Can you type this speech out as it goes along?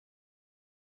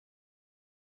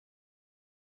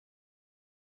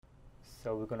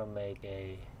So we're gonna make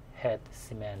a head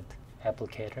cement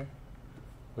applicator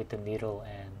with the needle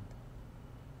and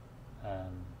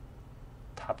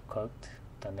top coat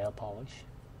the nail polish.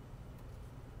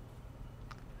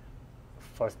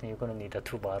 First thing, you're gonna need the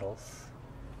 2 bottles.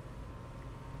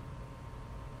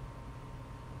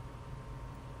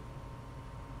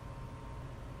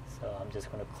 So I'm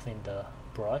just gonna clean the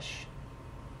brush,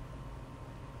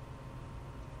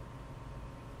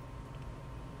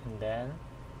 and then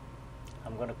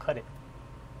I'm gonna cut it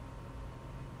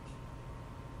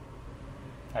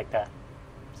like that.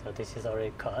 So this is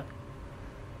already cut,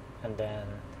 and then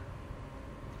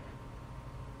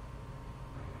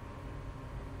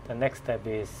the next step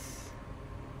is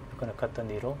we're gonna cut the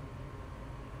needle,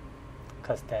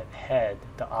 because that head,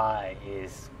 the eye,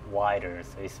 is wider,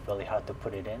 so it's really hard to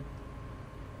put it in.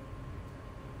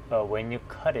 But when you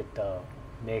cut it though,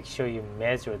 make sure you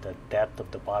measure the depth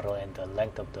of the bottle and the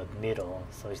length of the needle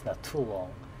so it's not too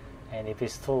long. And if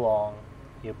it's too long,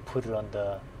 you put it on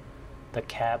the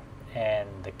cap, and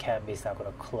the cap is not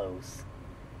going to close.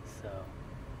 So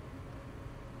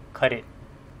cut it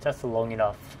just long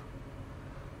enough.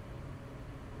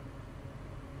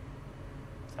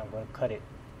 So I'm going to cut it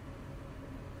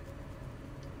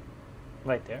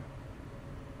right there.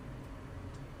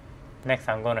 Next,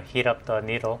 I'm going to heat up the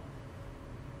needle.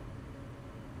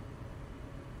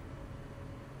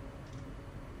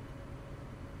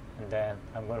 And then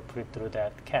I'm going to put it through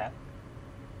that cap.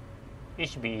 It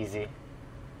should be easy.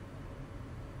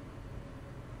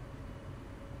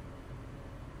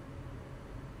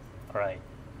 Alright,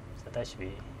 so that should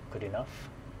be good enough.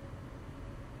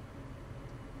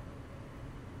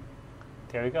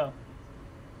 There we go.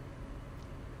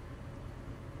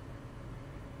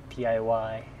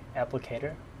 DIY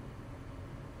applicator.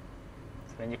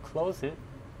 So when you close it,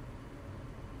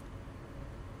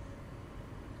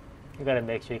 you gotta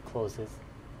make sure it closes.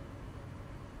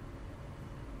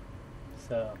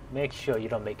 So make sure you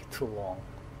don't make it too long.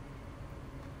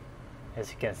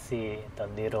 As you can see, the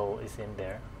needle is in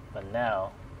there, but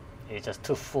now it's just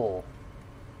too full.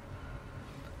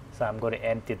 So I'm going to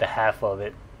empty the half of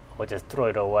it, or just throw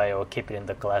it away, or keep it in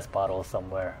the glass bottle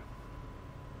somewhere.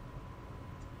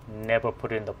 Never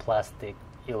put it in the plastic,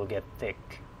 it will get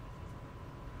thick.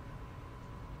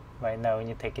 Right now when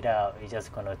you take it out, it's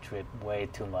just gonna drip way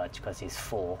too much because it's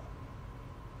full.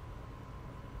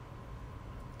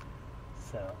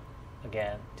 So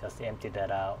again, just empty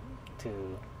that out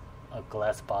to a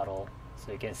glass bottle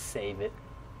so you can save it.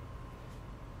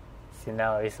 See,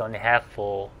 now it's only half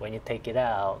full. When you take it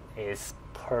out, it's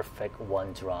perfect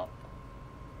 1 drop.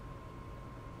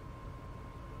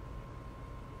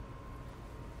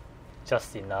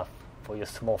 Just enough for your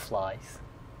small flies.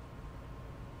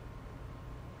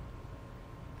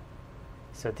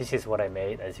 So this is what I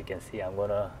made. As you can see, I'm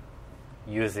gonna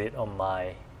use it on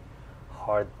my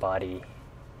hard body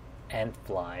ant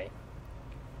fly.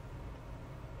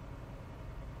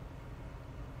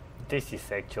 This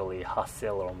is actually a hot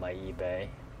seller on my eBay.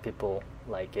 People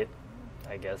like it.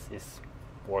 I guess it's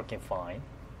working fine.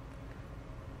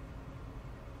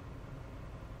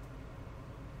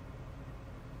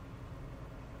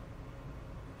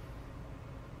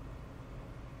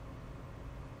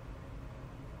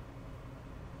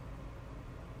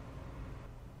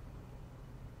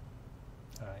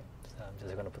 Alright, so I'm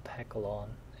just going to put the hackle on,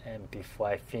 and before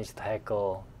I finish the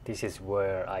hackle, this is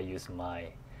where I use my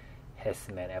head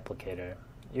cement applicator.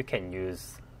 You can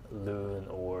use Loon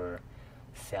or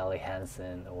Sally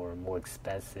Hansen or more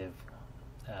expensive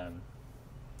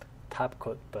top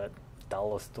coat, but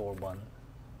dollar store one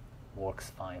works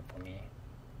fine for me.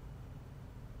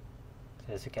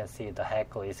 So as you can see, the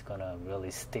hackle is going to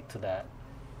really stick to that.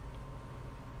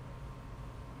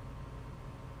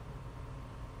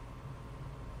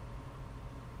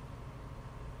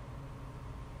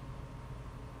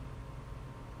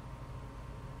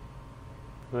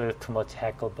 A little too much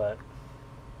hackle, but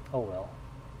oh well.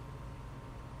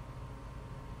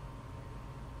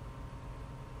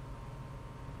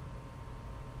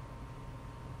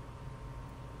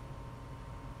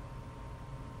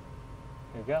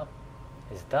 There you go.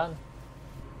 It's done.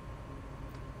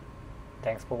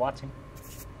 Thanks for watching.